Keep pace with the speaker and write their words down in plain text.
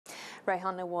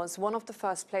Reyhanli was one of the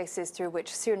first places through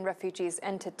which Syrian refugees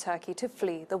entered Turkey to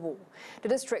flee the war. The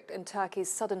district in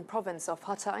Turkey's southern province of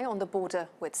Hatay on the border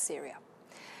with Syria.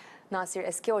 Nasir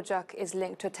Eskiocak is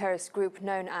linked to a terrorist group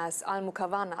known as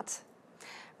Al-Mukavanat,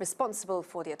 responsible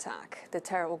for the attack. The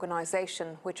terror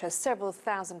organization, which has several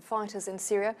thousand fighters in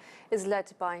Syria, is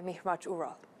led by Mihraj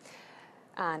Ural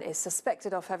and is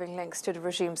suspected of having links to the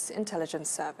regime's intelligence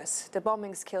service. The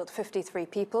bombings killed 53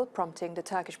 people, prompting the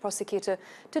Turkish prosecutor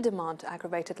to demand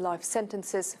aggravated life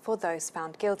sentences for those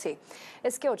found guilty.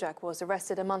 Eskiocak was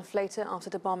arrested a month later after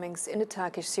the bombings in the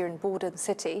Turkish-Syrian border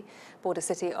city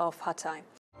of Hatay.